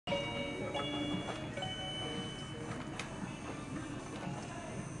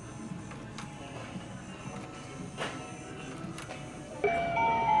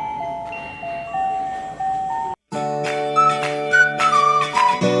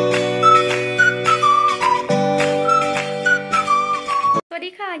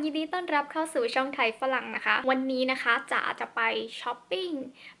ยินดีต้อนรับเข้าสู่ช่องไทยฝรั่งนะคะวันนี้นะคะจ๋าจะไปช้อปปิ้ง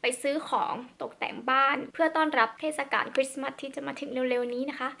ไปซื้อของตกแต่งบ้านเพื่อต้อนรับเทศกาลคริสต์มาสที่จะมาถึงเร็วๆนี้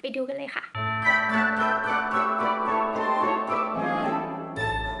นะคะไปดูกันเลยค่ะ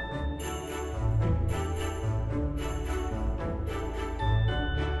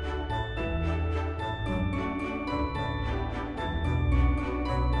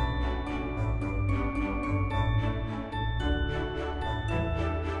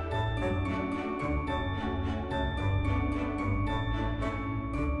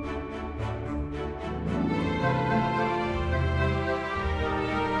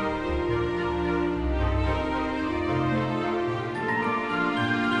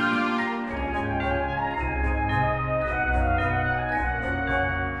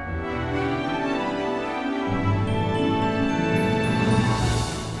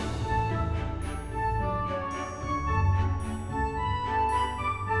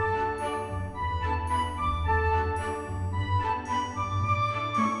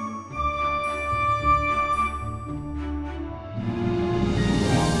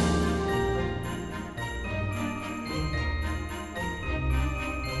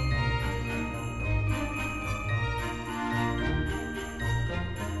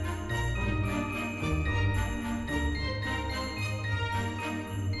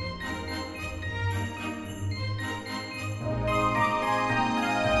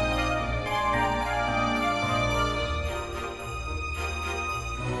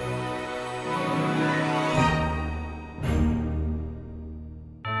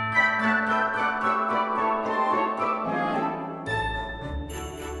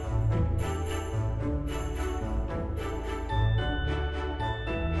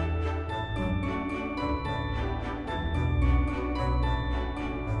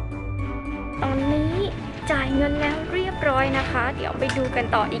ตอนนี้จ่ายเงินแล้วเรียบร้อยนะคะเดี๋ยวไปดูกัน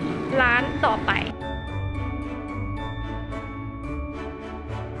ต่ออีกร้านต่อไป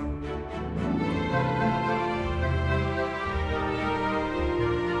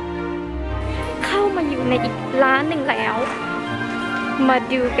เข้ามาอยู่ในอีกร้านหนึ่งแล้วมา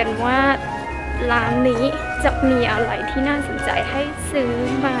ดูกันว่าร้านนี้จะมีอะไรที่น่าสนใจให้ซื้อ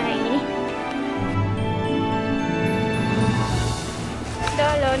ไหมได้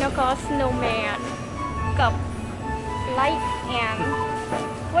แล้วนะคะ snowman กับ light and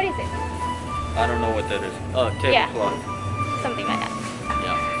what is it? I don't know what that is. Oh, tablecloth. Something like that.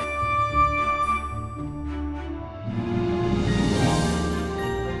 Yeah.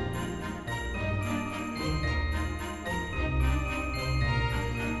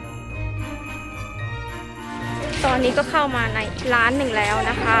 ตอนนี้ก็เข้ามาในร้านหนึ่งแล้ว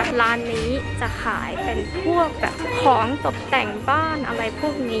นะคะร้านนี้จะขายเป็นพวกแบบของตกแต่งบ้านอะไรพว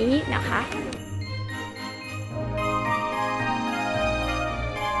กนี้นะคะ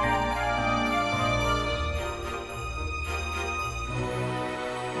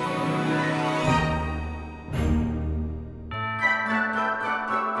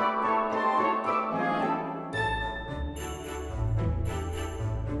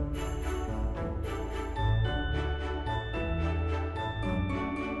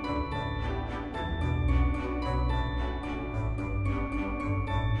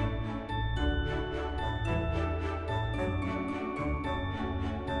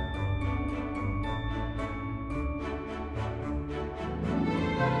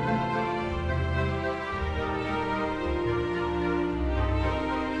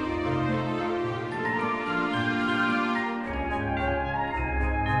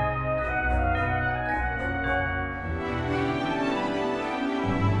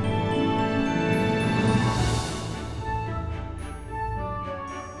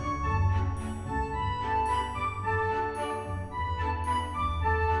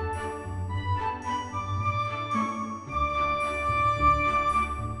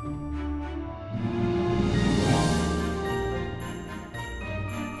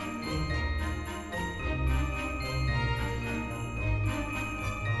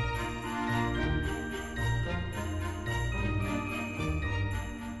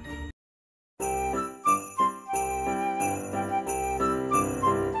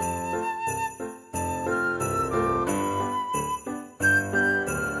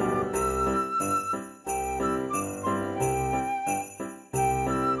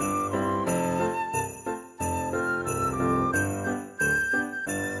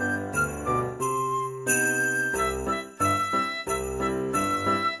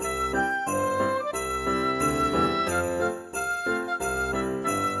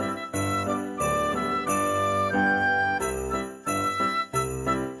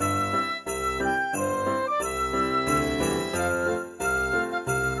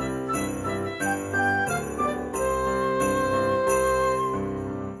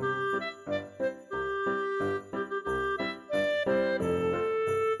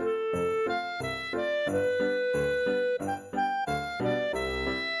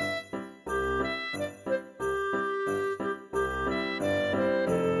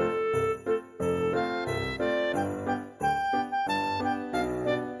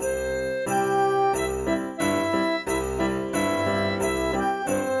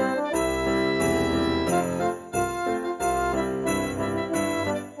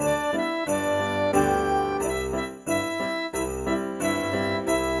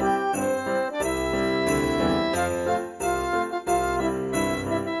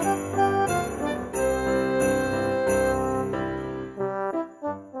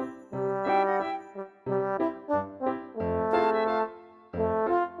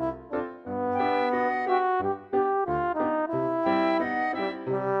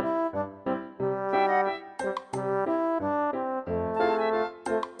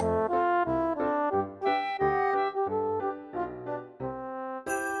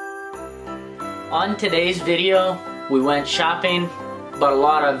On today's video, we went shopping, bought a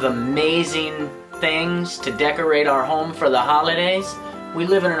lot of amazing things to decorate our home for the holidays. We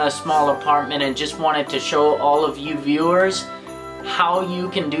live in a small apartment and just wanted to show all of you viewers how you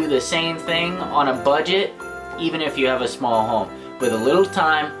can do the same thing on a budget, even if you have a small home. With a little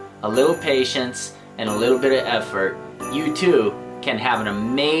time, a little patience, and a little bit of effort, you too can have an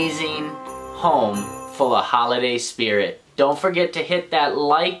amazing home full of holiday spirit. Don't forget to hit that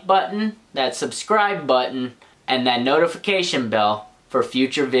like button, that subscribe button, and that notification bell for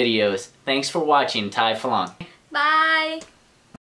future videos. Thanks for watching Thai-Falang. Bye